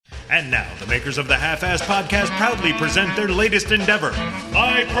And now, the makers of the Half-Ass Podcast proudly present their latest endeavor,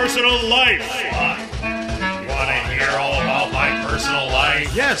 My Personal Life. You want to hear all about my personal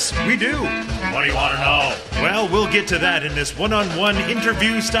life? Yes, we do. What do you want to know? Well, we'll get to that in this one-on-one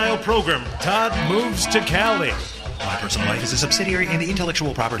interview-style program, Todd Moves to Cali. My Personal Life is a subsidiary and the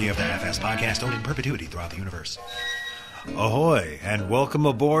intellectual property of the Half-Ass Podcast, owned in perpetuity throughout the universe. Ahoy, and welcome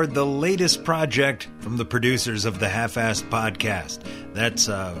aboard the latest project from the producers of the Half-Assed Podcast. That's,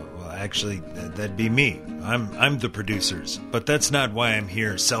 that'd be me. I'm the producers, but that's not why I'm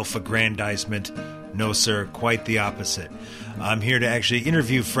here, self-aggrandizement. No, sir, quite the opposite. I'm here to actually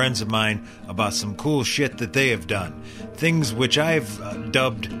interview friends of mine about some cool shit that they have done. Things which I've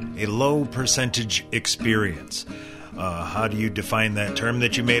dubbed a low percentage experience. How do you define that term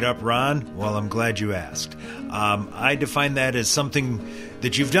that you made up, Ron? Well, I'm glad you asked. I define that as something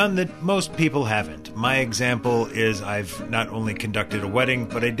that you've done that most people haven't. My example is I've not only conducted a wedding,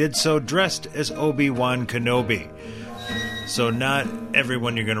 but I did so dressed as Obi-Wan Kenobi. So not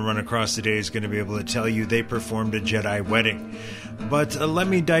everyone you're going to run across today is going to be able to tell you they performed a Jedi wedding. But let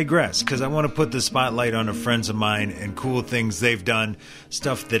me digress, because I want to put the spotlight on friends of mine and cool things they've done,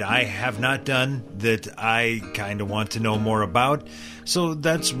 stuff that I have not done that I kind of want to know more about. So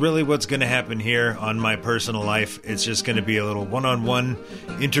that's really what's going to happen here on My Personal Life. It's just going to be a little one-on-one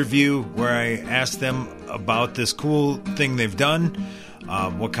interview where I ask them about this cool thing they've done,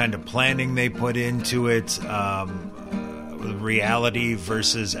 what kind of planning they put into it, reality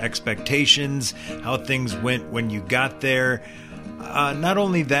versus expectations, how things went when you got there. Not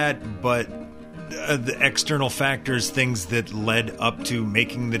only that, but the external factors, things that led up to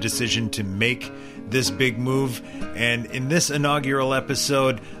making the decision to make this big move. And in this inaugural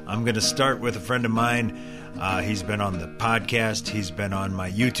episode, I'm going to start with a friend of mine. He's been on the podcast. He's been on my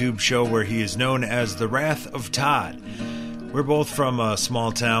YouTube show where he is known as The Wrath of Todd. We're both from a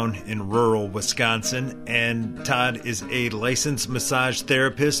small town in rural Wisconsin, and Todd is a licensed massage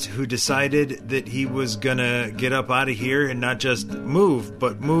therapist who decided that he was gonna get up out of here and not just move,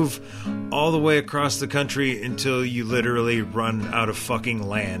 but move all the way across the country until you literally run out of fucking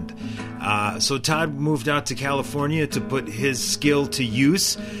land. So Todd moved out to California to put his skill to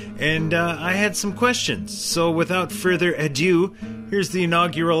use, and I had some questions. So without further ado, here's the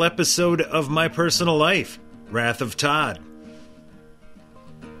inaugural episode of My Personal Life, Wrath of Todd.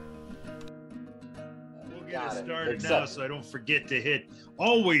 Started now, so I don't forget to hit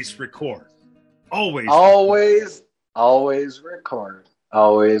always record. Always record.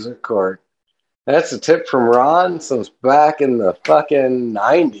 Always record. That's a tip from Ron since back in the fucking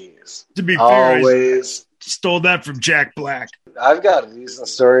 90s. To be fair, I stole that from Jack Black. I've got a decent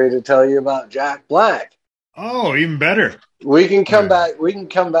story to tell you about Jack Black. Oh, even better. We can come back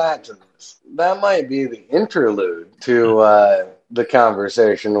to this. That might be the interlude to the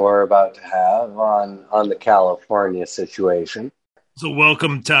conversation we're about to have on the California situation. So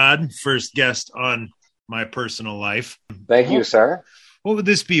welcome, Todd, first guest on My Personal Life. Thank you, sir. What would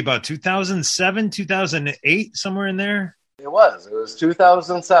this be, about 2007, 2008, somewhere in there? It was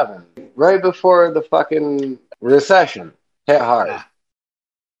 2007, right before the fucking recession hit hard.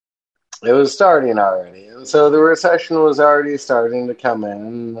 It was starting already, and so the recession was already starting to come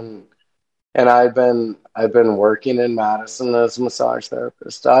in, and I've been working in Madison as a massage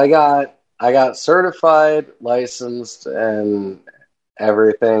therapist. I got certified, licensed, and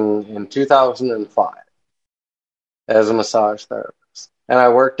everything in 2005 as a massage therapist. And I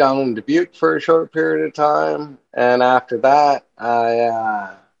worked down in Dubuque for a short period of time, and after that,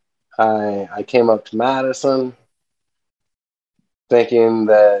 I came up to Madison, thinking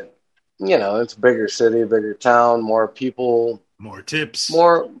that it's a bigger city, bigger town, more people, more tips,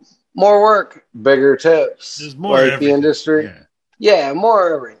 more work, bigger tips. There's more like the industry. Yeah,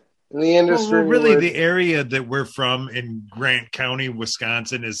 more everything. In the industry. Well, really, the area that we're from in Grant County,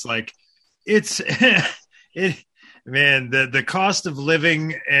 Wisconsin, is like, man, the cost of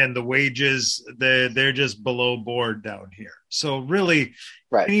living and the wages, they're just below board down here. So really,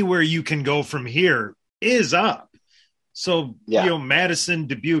 anywhere you can go from here is up. So, Madison,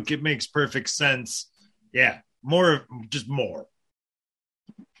 Dubuque, it makes perfect sense. Yeah, more.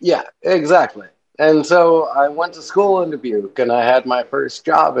 Yeah, exactly. And so I went to school in Dubuque, and I had my first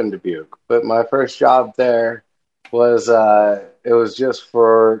job in Dubuque. But my first job there was, it was just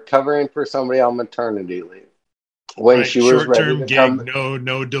for covering for somebody on maternity leave. When she was ready to come.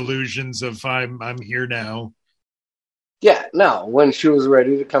 No delusions of I'm here now. Yeah, no. When she was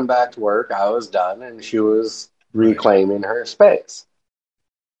ready to come back to work, I was done, and she was reclaiming her space.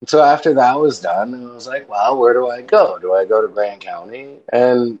 So after that was done, I was like, well, where do I go? Do I go to Grant County?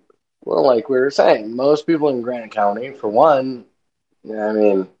 And, well, like we were saying, most people in Grant County, for one, I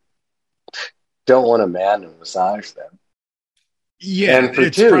mean, don't want a man to massage them. Yeah, And for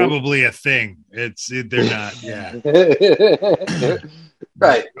it's two, probably a thing. They're not. Yeah.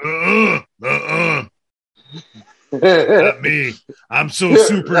 right. Not me. I'm so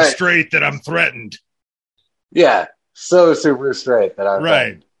super Right. straight that I'm threatened. Yeah, so super straight that I'm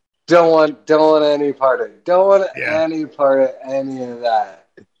Right. like, don't want any part of it. Don't want any part of any of that.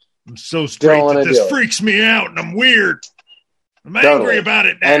 I'm so straight that this do it. freaks me out and I'm weird. I'm Totally. angry about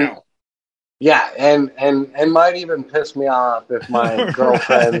it now. And might even piss me off if my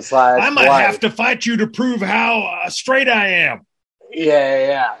girlfriend / I might wife, have to fight you to prove how straight I am.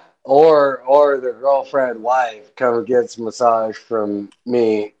 Yeah. Or the girlfriend wife come gets a massage from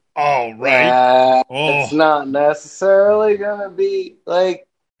me. Oh, right. It's not necessarily gonna be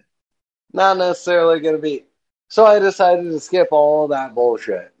So I decided to skip all that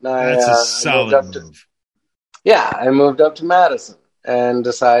bullshit. That's a solid move. I moved up to Madison and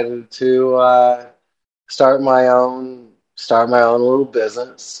decided to start my own little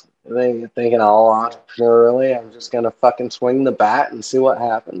business. Thinking all entrepreneurially, I'm just gonna fucking swing the bat and see what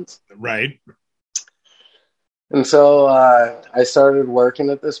happens. Right. And so I started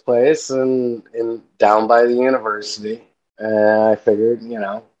working at this place in down by the university. And I figured,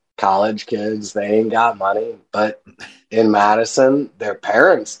 college kids, they ain't got money, but in Madison, their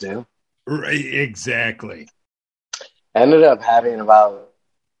parents do. Right, exactly. Ended up having about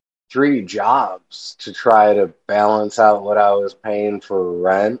 3 jobs to try to balance out what I was paying for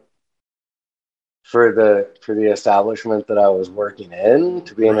rent for the establishment that I was working in,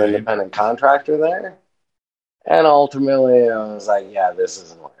 to be an independent contractor there. And ultimately I was like, yeah, this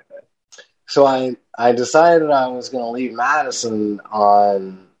isn't worth it. So I decided I was going to leave Madison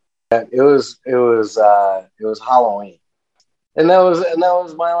on it was Halloween. And that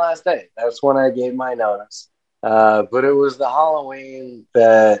was my last day. That's when I gave my notice. But it was the Halloween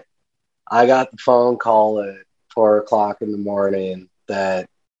that I got the phone call at 4:00 in the morning that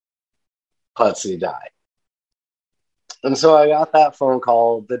Putsy died. And so I got that phone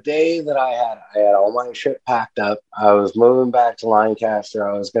call the day that I had all my shit packed up. I was moving back to Lancaster.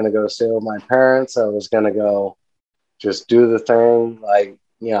 I was going to go stay with my parents. I was going to go just do the thing.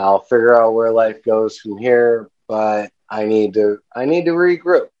 I'll figure out where life goes from here, but I need to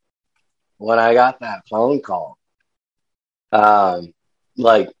regroup. When I got that phone call,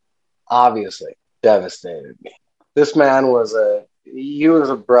 obviously devastated me. This man was a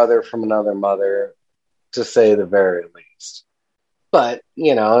brother from another mother, to say the very least. But,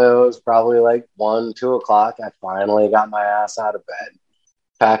 it was probably 1, 2 o'clock. I finally got my ass out of bed,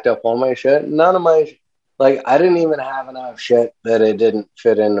 packed up all my shit. None of my, I didn't even have enough shit that it didn't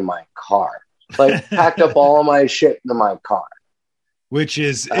fit into my car. Packed up all of my shit into my car. Which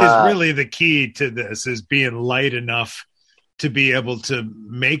is really the key to this, is being light enough to be able to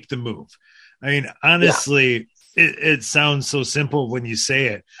make the move. I mean, honestly, it sounds so simple when you say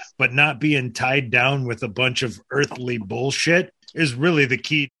it, but not being tied down with a bunch of earthly bullshit is really the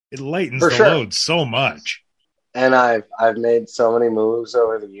key. It lightens the load so much. And I've made so many moves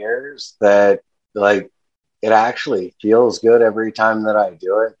over the years that it actually feels good every time that I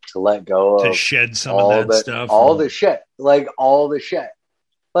do it, to let go of, to shed some of that stuff. All the shit. All the shit.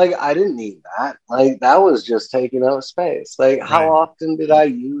 I didn't need that. That was just taking up space. How often did I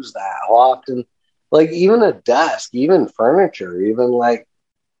use that? How often, even a desk, even furniture, even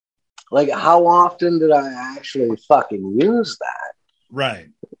how often did I actually fucking use that? Right.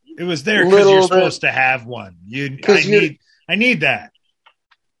 It was there because you're supposed to have one. I need that.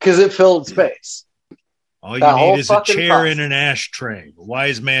 Because it filled space. All you need is a chair and an ashtray. A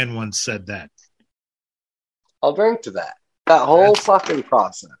wise man once said that. I'll drink to that. That whole fucking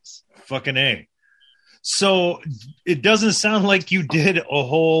process. Fucking A. So it doesn't sound like you did a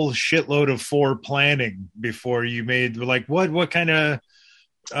whole shitload of planning before you made, what kind of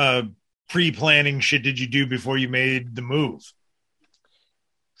pre-planning shit did you do before you made the move?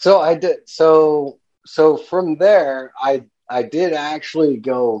 So I did. So from there, I did actually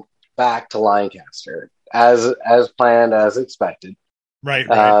go back to Lancaster as planned, as expected. Right.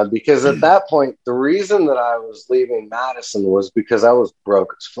 Because at that point, the reason that I was leaving Madison was because I was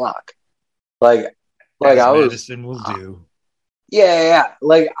broke as fuck. Madison will do. Yeah.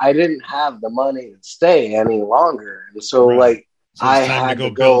 I didn't have the money to stay any longer, and so I had to go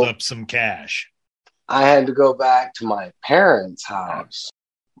build up some cash. I had to go back to my parents' house.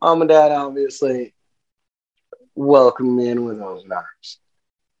 Mom and Dad obviously welcomed me in with open arms.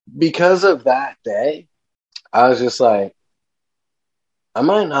 Because of that day, I was just like, I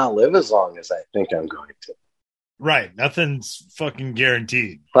might not live as long as I think I'm going to. Right. Nothing's fucking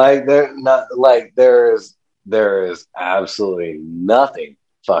guaranteed. There is absolutely nothing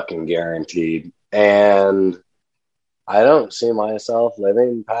fucking guaranteed. And I don't see myself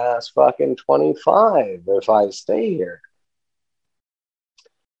living past fucking 25 if I stay here.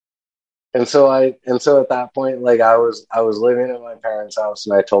 And so at that point, like I was living at my parents' house,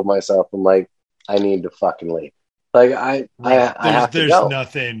 and I told myself, I'm like, I need to fucking leave. Like I have to go.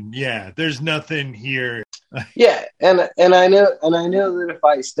 There's nothing here. Yeah, and I knew that if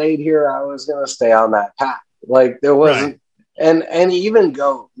I stayed here, I was gonna stay on that path. Like there wasn't, and even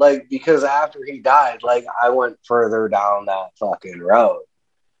go like, because after he died, like I went further down that fucking road.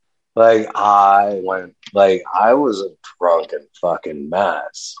 Like I was a drunken fucking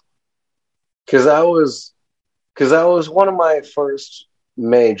mess. Because that was one of my first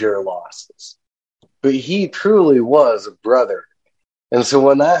major losses. But he truly was a brother. And so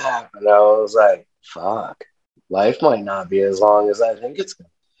when that happened, I was like, fuck, life might not be as long as I think it's going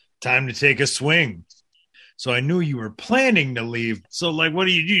to. Time to take a swing. So I knew you were planning to leave. So, like, what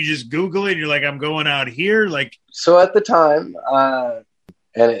do? You just Google it? You're like, I'm going out here? Like, so at the time, an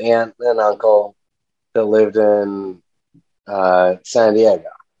aunt and uncle that lived in San Diego.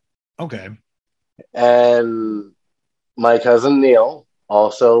 Okay. And my cousin Neil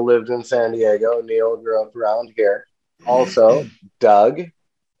also lived in San Diego. Neil grew up around here. Also, Doug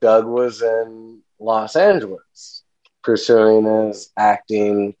was in Los Angeles pursuing his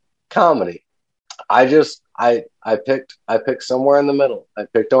acting comedy. I picked somewhere in the middle. I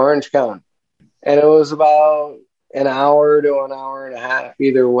picked Orange County. And it was about an hour to an hour and a half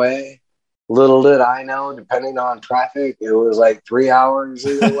either way. Little did I know, depending on traffic, it was like 3 hours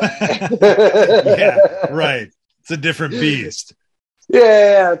either way. Yeah, right. It's a different beast.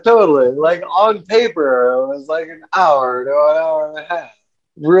 Yeah, totally. Like on paper, it was like an hour to an hour and a half.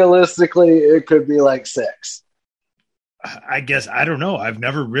 Realistically, it could be like 6. I guess, I don't know. I've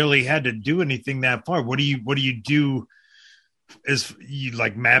never really had to do anything that far. What do you do? Is you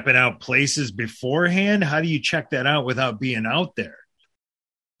like mapping out places beforehand? How do you check that out without being out there?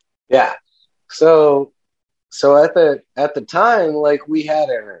 Yeah. So at the time, like we had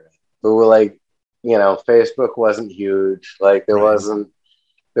internet, but we're like, Facebook wasn't huge. Like there wasn't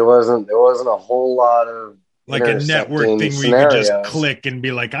a whole lot of like a network thing where you could just click and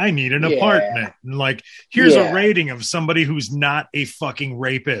be like, I need an apartment. And like, here's a rating of somebody who's not a fucking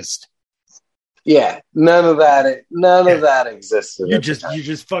rapist. Yeah, none of that existed. You're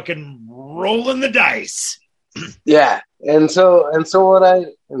just fucking rolling the dice. Yeah, and so what I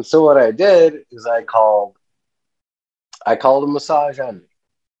did is I called a Massage Envy,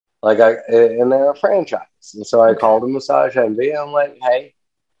 and they're a franchise, and so I called a Massage Envy. I'm like, hey,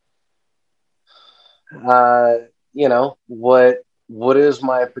 what is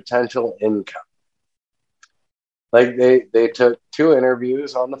my potential income? Like they took 2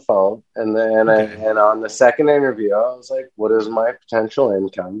 interviews on the phone, and then and on the second interview, I was like, "What is my potential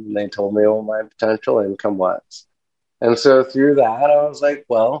income?" And they told me what my potential income was. And so through that, I was like,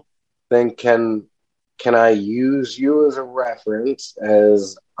 "Well, then can I use you as a reference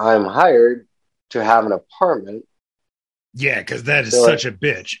as I'm hired to have an apartment?" Yeah, because that is such a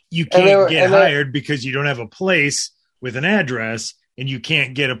bitch. You can't get hired because you don't have a place with an address. And you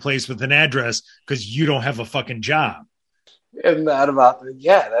can't get a place with an address because you don't have a fucking job. Isn't that about it?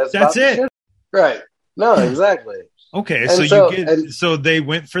 Yeah, that's it. Shit. Right. No, exactly. Okay, and so they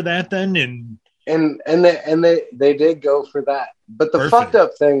went for that then, and they did go for that. But the fucked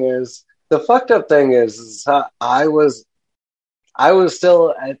up thing is I was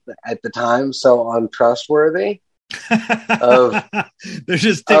still at the time so untrustworthy. They're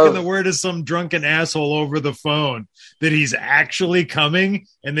just taking the word of some drunken asshole over the phone that he's actually coming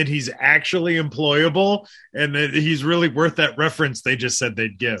and that he's actually employable and that he's really worth that reference they just said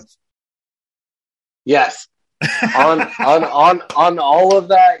they'd give. Yes. on all of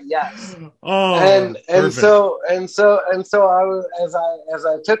that, yes. Oh, and so I was as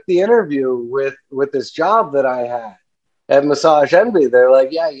I took the interview with this job that I had at Massage Envy, they're like,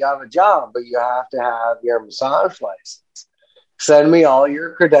 yeah, you have a job, but you have to have your massage license. Send me all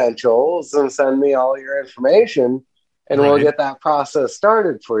your credentials and send me all your information, and we'll get that process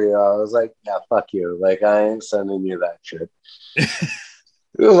started for you. I was like, yeah, fuck you. Like, I ain't sending you that shit.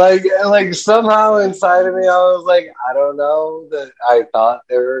 like somehow inside of me, I was like, I don't know, that I thought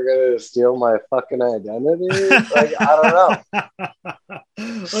they were going to steal my fucking identity. Like, I don't know.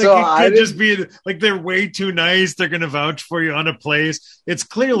 So it could just be like they're way too nice. They're going to vouch for you on a place. It's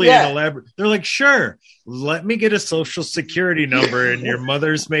clearly an elaborate. They're like, sure, let me get a social security number and your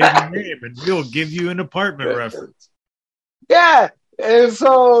mother's maiden name, and we'll give you an apartment reference. Yeah. And so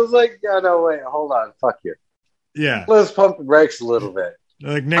I was like, yeah, no, wait, hold on. Fuck you. Yeah. Let's pump the brakes a little bit.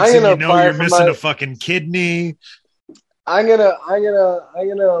 Like next thing you know, you're missing a fucking kidney. I'm gonna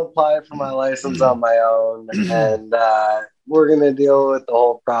apply for my license on my own, and we're gonna deal with the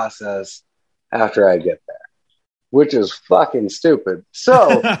whole process after I get there, which is fucking stupid.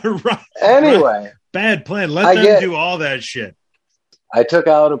 So Right. anyway, Bad plan. Let them do all that shit. I took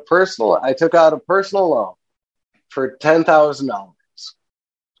out a personal loan for $10,000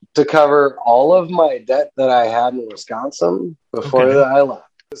 to cover all of my debt that I had in Wisconsin before that I left,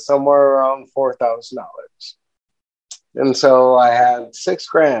 somewhere around $4,000. And so I had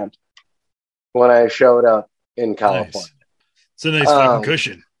 $6,000 when I showed up in California. Nice. It's a nice fucking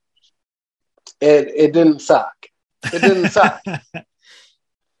cushion. It didn't suck. It didn't suck.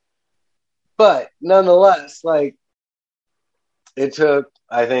 But nonetheless, like, it took,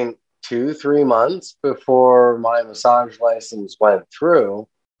 I think, 2-3 months before my massage license went through,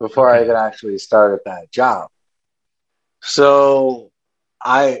 before I could actually start at that job. So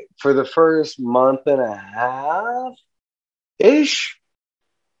for the first month and a half-ish,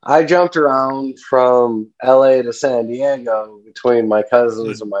 I jumped around from LA to San Diego between my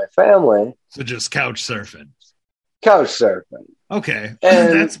cousins and my family. So just couch surfing. And, Okay.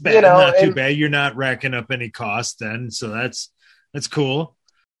 That's bad. Not too bad. You're not racking up any cost then. So that's cool.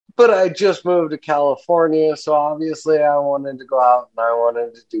 But I just moved to California, so obviously I wanted to go out and I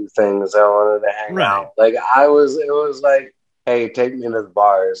wanted to do things. I wanted to hang out. Like it was like, hey, take me to the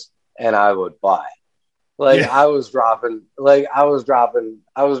bars, and I would buy. Like I was dropping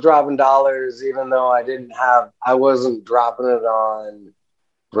dollars, even though I wasn't dropping it on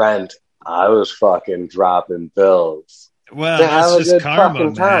rent. I was fucking dropping bills. Well, that's just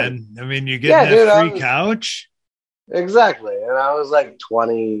karma, man. I mean, you get that free couch. Exactly. And I was like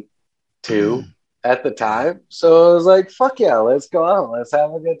 22 at the time. So I was like, fuck yeah, let's go out. Let's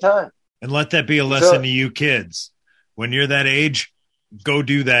have a good time. And let that be a lesson to you kids. When you're that age, go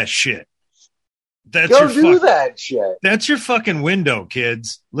do that shit. That shit. That's your fucking window,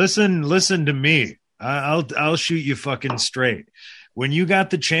 kids. Listen to me. I'll shoot you fucking straight. When you got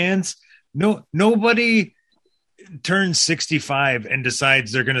the chance, nobody turns 65 and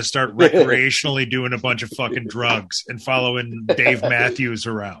decides they're going to start recreationally doing a bunch of fucking drugs and following Dave Matthews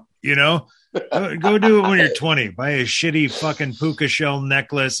around, you know? Go do it when you're 20. Buy a shitty fucking puka shell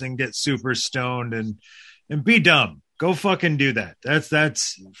necklace and get super stoned and be dumb. Go fucking do that.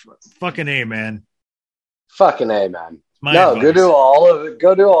 That's fucking A, man. Fucking A, man. No, advice.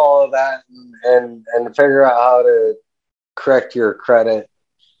 Go do all of that and figure out how to correct your credit.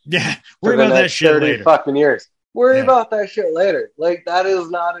 Yeah, worry about that shit later. Fucking years. Worry about that shit later. Like, that is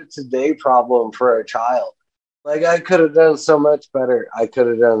not a today problem for a child. Like, I could have done so much better. I could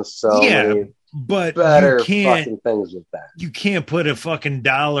have done so many better fucking things with that. You can't put a fucking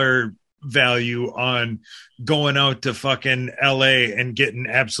dollar value on going out to fucking LA and getting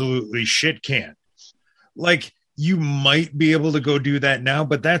absolutely shit canned. Like, you might be able to go do that now,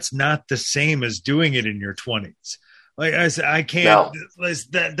 but that's not the same as doing it in your 20s. Like I said, I can't. No.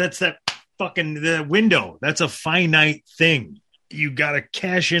 That's that fucking the window. That's a finite thing. You got to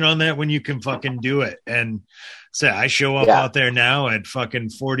cash in on that when you can fucking do it. And say, I show up out there now at fucking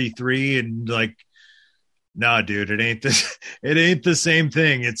 43 and like, nah, dude, it ain't the same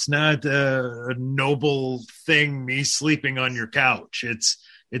thing. It's not a noble thing. Me sleeping on your couch. It's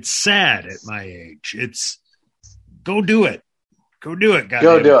sad at my age. It's go do it. Go do it.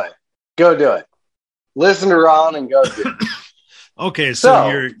 Go do it. Listen to Ron and go do it. Okay,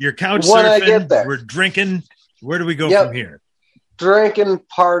 so you're couch surfing. We're drinking. Where do we go from here? Drinking,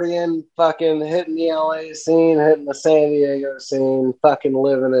 partying, fucking hitting the LA scene, hitting the San Diego scene, fucking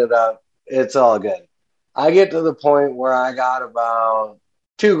living it up. It's all good. I get to the point where I got about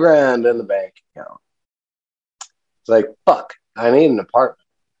 $2,000 in the bank account. It's like, fuck, I need an apartment.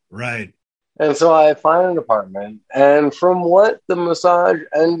 Right. And so I find an apartment. And from what the Massage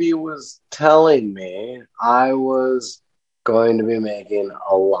Envy was telling me, I was going to be making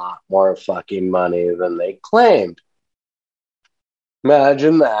a lot more fucking money than they claimed.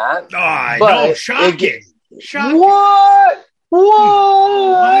 Imagine that. Oh, I know. Shocking. Shocking.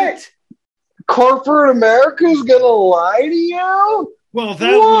 What? Corporate America's going to lie to you? Well,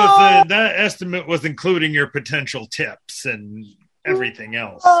 that estimate was including your potential tips and everything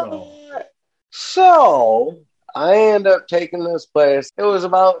else. So I end up taking this place. It was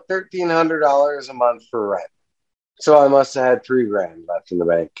about $1,300 a month for rent. So I must have had $3,000 left in the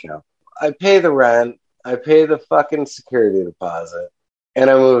bank account. I pay the rent. I pay the fucking security deposit. And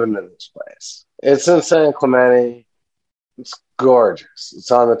I move into this place. It's in San Clemente. It's gorgeous.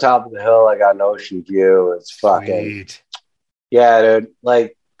 It's on the top of the hill. I got an ocean view. It's fucking... Sweet. Yeah, dude.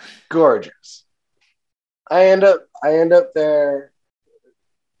 Like, gorgeous. I end up there.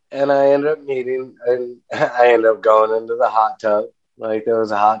 and I ended up meeting, and I ended up going into the hot tub. Like, there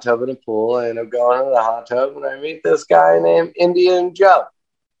was a hot tub and a pool. I ended up going into the hot tub, and I meet this guy named Indian Joe.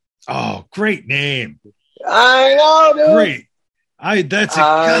 Oh, great name. I know, dude. Great.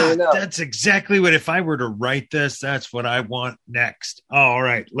 That's exactly what, if I were to write this, that's what I want next. Oh, all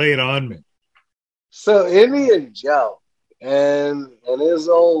right, lay it on me. So Indian Joe and his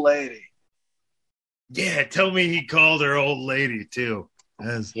old lady. Yeah, tell me he called her old lady too.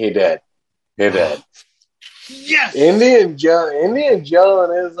 He did. Yes. Indian Joe and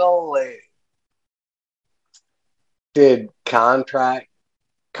his old lady did contract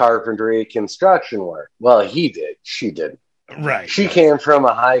carpentry construction work. Well, he did. She didn't. Right. She came from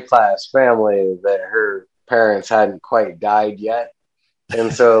a high-class family that her parents hadn't quite died yet.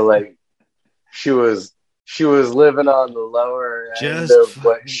 And so, like, she was living on the lower end of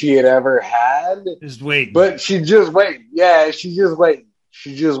what she had ever had. Just waiting. But she just waiting. Yeah, she just waiting.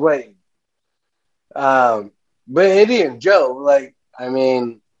 But Indian Joe, like, I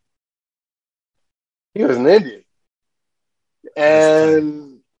mean, he was an Indian.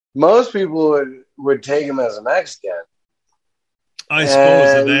 And most people would take him as a Mexican. I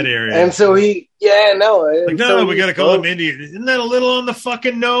suppose in that area. And so we got to call him Indian. Isn't that a little on the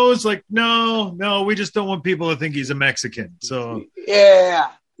fucking nose? Like, no, we just don't want people to think he's a Mexican. So yeah,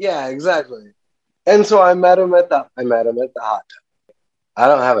 exactly. And so I met him at the hot tub. I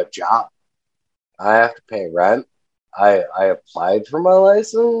don't have a job. I have to pay rent. I applied for my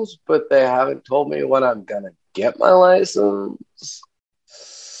license, but they haven't told me when I'm gonna get my license.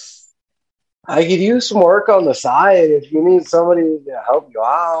 I could use some work on the side if you need somebody to help you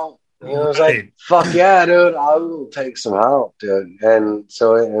out. You know, it's like, fuck yeah, dude, I will take some help, dude. And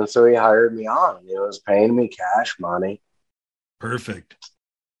so he hired me on. He was paying me cash money. Perfect.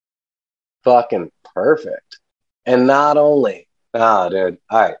 Fucking perfect. And not only, dude. All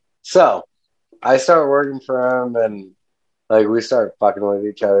right. So I start working for him, and like we start fucking with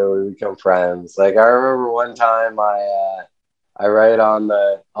each other. We become friends. Like, I remember one time I write on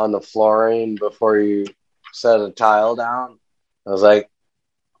the flooring before you set a tile down. I was like,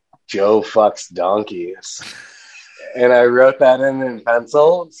 Joe fucks donkeys. And I wrote that in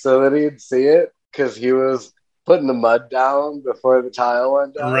pencil so that he'd see it, because he was putting the mud down before the tile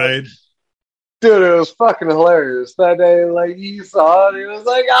went down. Right. Dude, it was fucking hilarious. That day, like, he saw it, he was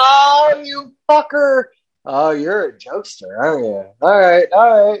like, oh, you fucker. Oh, you're a jokester, aren't you? All right.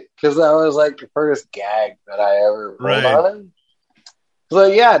 Because that was like the first gag that I ever pulled on him. So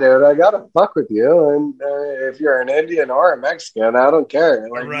yeah, dude, I gotta fuck with you, and if you're an Indian or a Mexican, I don't care.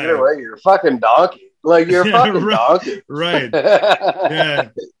 Like, either way, you're a fucking donkey. Like, you're a fucking donkey. Right. Yeah.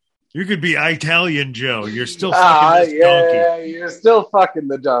 You could be Italian Joe. You're still fucking this donkey. Yeah, you're still fucking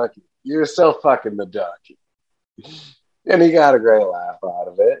the donkey. And he got a great laugh out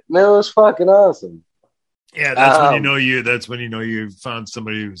of it. And it was fucking awesome. Yeah, that's when you know you found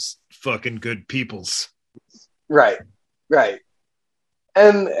somebody who's fucking good peoples. Right.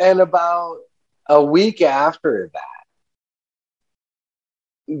 And about a week after that,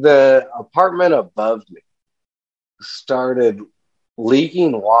 the apartment above me started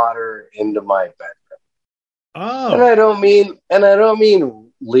leaking water into my bedroom. Oh. And I don't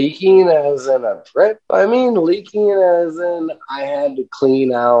mean leaking as in a drip. I mean leaking as in I had to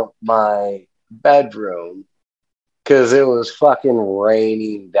clean out my bedroom because it was fucking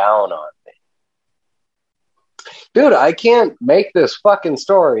raining down on me. Dude, I can't make this fucking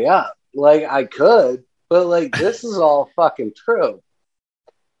story up. Like, I could, but like, this is all fucking true.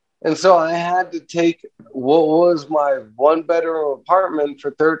 And so I had to take what was my one bedroom apartment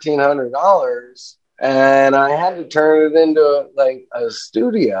for $1,300, and I had to turn it into like a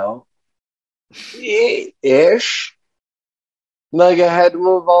studio ish. Like, I had to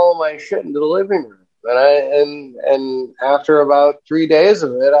move all of my shit into the living room. And after about 3 days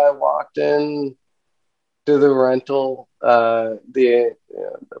of it, I walked in to the rental, the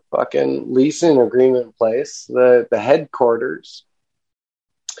fucking leasing agreement place, the headquarters.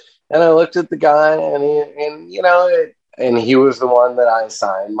 And I looked at the guy, and he was the one that I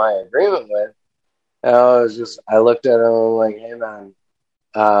signed my agreement with. And I looked at him and I'm like, hey man,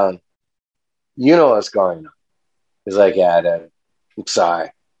 you know what's going on. He's like, yeah, I did. I'm sorry.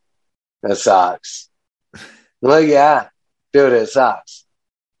 That sucks. I'm like, yeah, dude, it sucks.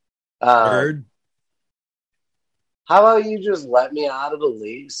 Heard. How about you just let me out of the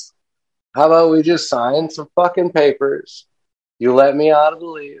lease? How about we just sign some fucking papers? You let me out of the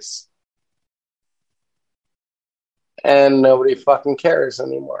lease. And nobody fucking cares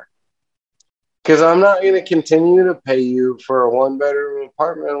anymore. Because I'm not going to continue to pay you for a one-bedroom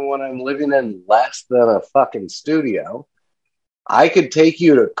apartment when I'm living in less than a fucking studio. I could take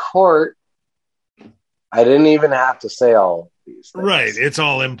you to court. I didn't even have to say all of these things. Right. It's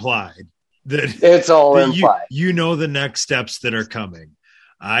all implied. It's all implied. You know the next steps that are coming.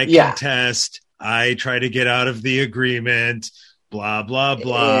 I Yeah. contest. I try to get out of the agreement. Blah, blah,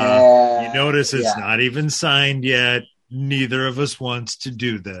 blah. Yeah. You notice it's Yeah. not even signed yet. Neither of us wants to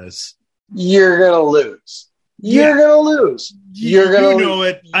do this. You're going to lose. Yeah. You're going to lose. You're going to know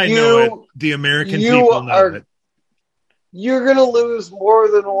it. I know it. The American people know it. You're going to lose more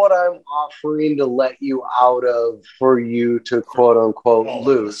than what I'm offering to let you out of for you to quote unquote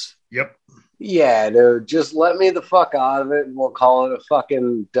lose. Yep. Yeah, dude, just let me the fuck out of it and we'll call it a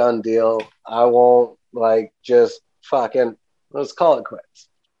fucking done deal. I won't just fucking let's call it quits.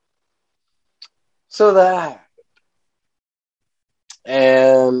 So that,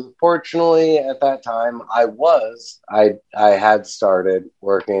 and fortunately at that time I had started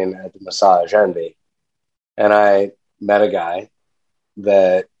working at the Massage Envy, and I met a guy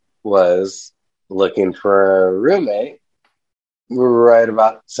that was looking for a roommate right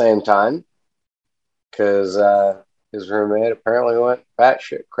about the same time, because his roommate apparently went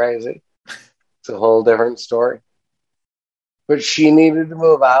batshit crazy. It's a whole different story. But she needed to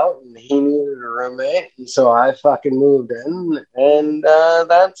move out, and he needed a roommate, and so I fucking moved in, and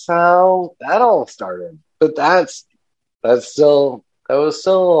that's how that all started. But that was still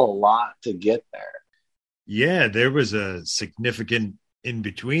a lot to get there. Yeah, there was a significant in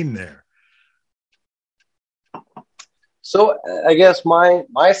between there. So I guess my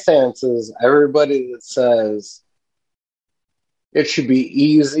stance is everybody that says it should be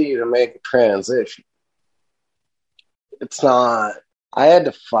easy to make a transition. It's not. I had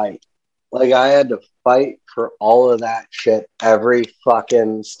to fight. I had to fight for all of that shit every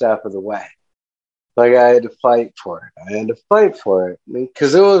fucking step of the way. I had to fight for it. I had to fight for it.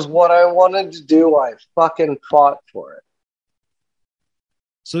 Because it was what I wanted to do. I fucking fought for it.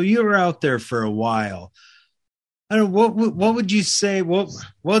 So you were out there for a while. I don't know, what would you say?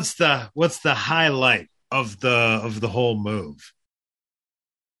 What's the highlight of the whole move?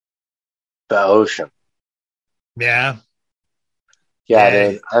 The ocean. Yeah.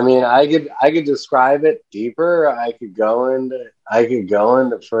 Yeah, dude. I mean, I could describe it deeper. I could go into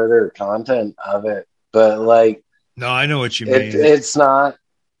further content of it, but no, I know what you mean. It's not.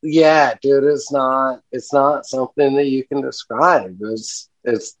 Yeah, dude. It's not something that you can describe. It's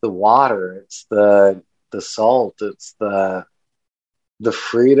the water. It's the salt. It's the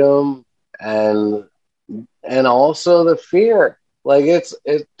freedom and also the fear. Dude.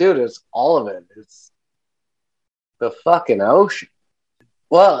 It's all of it. It's the fucking ocean.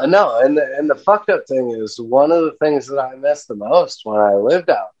 Well, no, and the fucked up thing is one of the things that I missed the most when I lived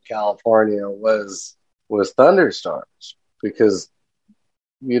out in California was thunderstorms, because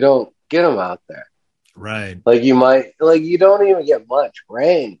you don't get them out there. Right. You don't even get much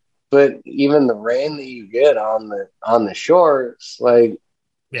rain, but even the rain that you get on the shores,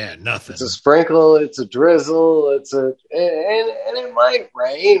 yeah, nothing. It's a sprinkle, it's a drizzle, and it might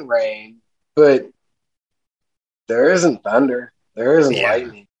rain, but there isn't thunder. There isn't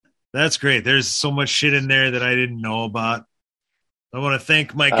lightning. That's great. There's so much shit in there that I didn't know about. I want to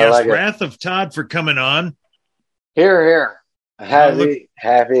thank my guest, Wrath of Todd, for coming on. Here. Happy,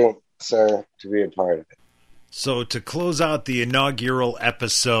 sir, to be a part of it. So to close out the inaugural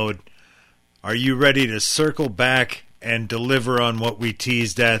episode, are you ready to circle back and deliver on what we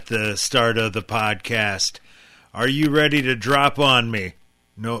teased at the start of the podcast? Are you ready to drop on me?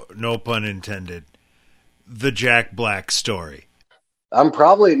 No pun intended. The Jack Black story. I'm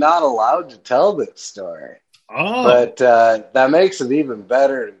probably not allowed to tell this story. Oh. But that makes it even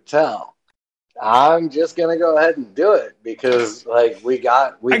better to tell. I'm just going to go ahead and do it because I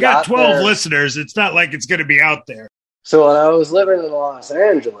got 12 listeners. It's not like it's going to be out there. So when I was living in Los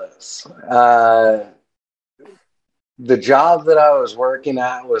Angeles, the job that I was working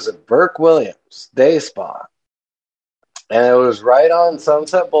at was at Burke Williams Day Spa. And it was right on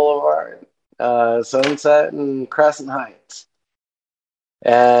Sunset Boulevard, Sunset and Crescent Heights.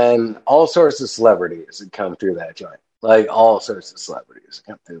 And all sorts of celebrities had come through that joint. All sorts of celebrities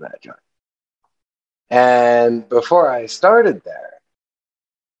had come through that joint. And before I started there,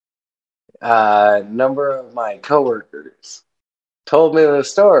 a number of my coworkers told me the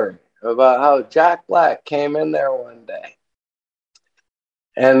story about how Jack Black came in there one day.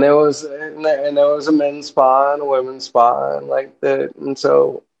 And there was a men's spa and a women's spa and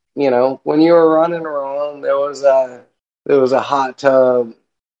so, when you were running around, there was a hot tub.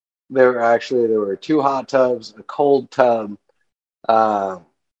 There were two hot tubs, a cold tub, a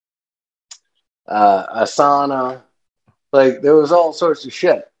sauna. There was all sorts of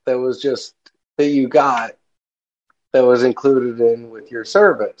shit that was just that you got that was included in with your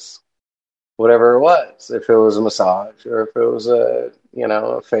service, whatever it was. If it was a massage or if it was a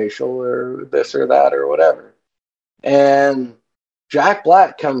facial or this or that or whatever. And Jack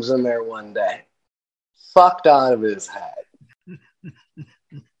Black comes in there one day, fucked out of his head.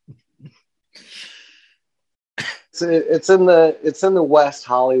 It's in the West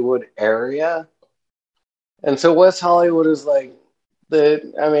Hollywood area. And so West Hollywood is like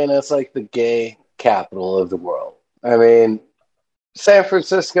it's like the gay capital of the world. I mean, San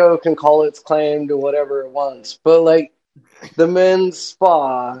Francisco can call its claim to whatever it wants, but like the men's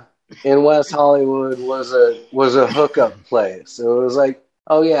spa in West Hollywood was a hookup place. It was like,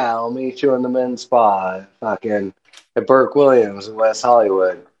 oh yeah, I'll meet you in the men's spa fucking at Burke Williams in West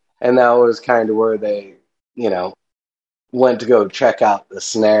Hollywood. And that was kind of where they, went to go check out the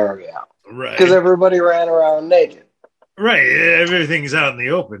scenario. Right. Because everybody ran around naked. Right. Everything's out in the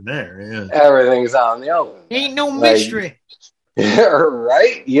open there. Yeah. Everything's out in the open. Ain't no mystery.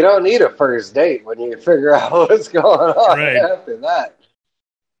 Right? You don't need a first date when you figure out what's going on after that.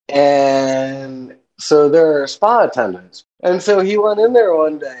 And so there are spa attendants. And so he went in there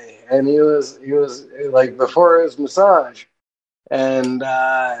one day and he was like before his massage. And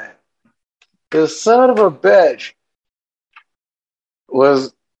this son of a bitch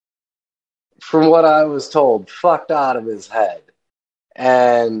was, from what I was told, fucked out of his head.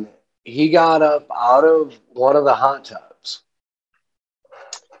 And he got up out of one of the hot tubs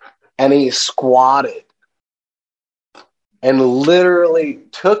and he squatted and literally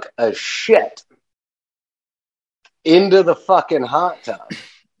took a shit into the fucking hot tub.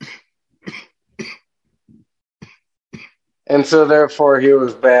 And so therefore he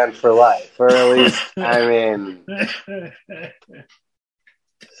was banned for life, or at least,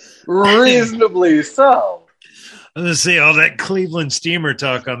 reasonably so. I'm gonna say all that Cleveland Steamer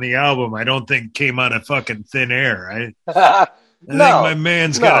talk on the album, I don't think came out of fucking thin air. I think my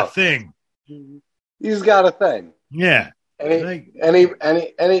man's got a thing. He's got a thing. Yeah. And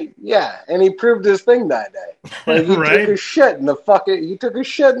he proved his thing that day. Like he took a shit in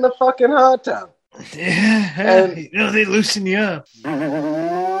the fucking hot tub. Yeah, and they loosen you up.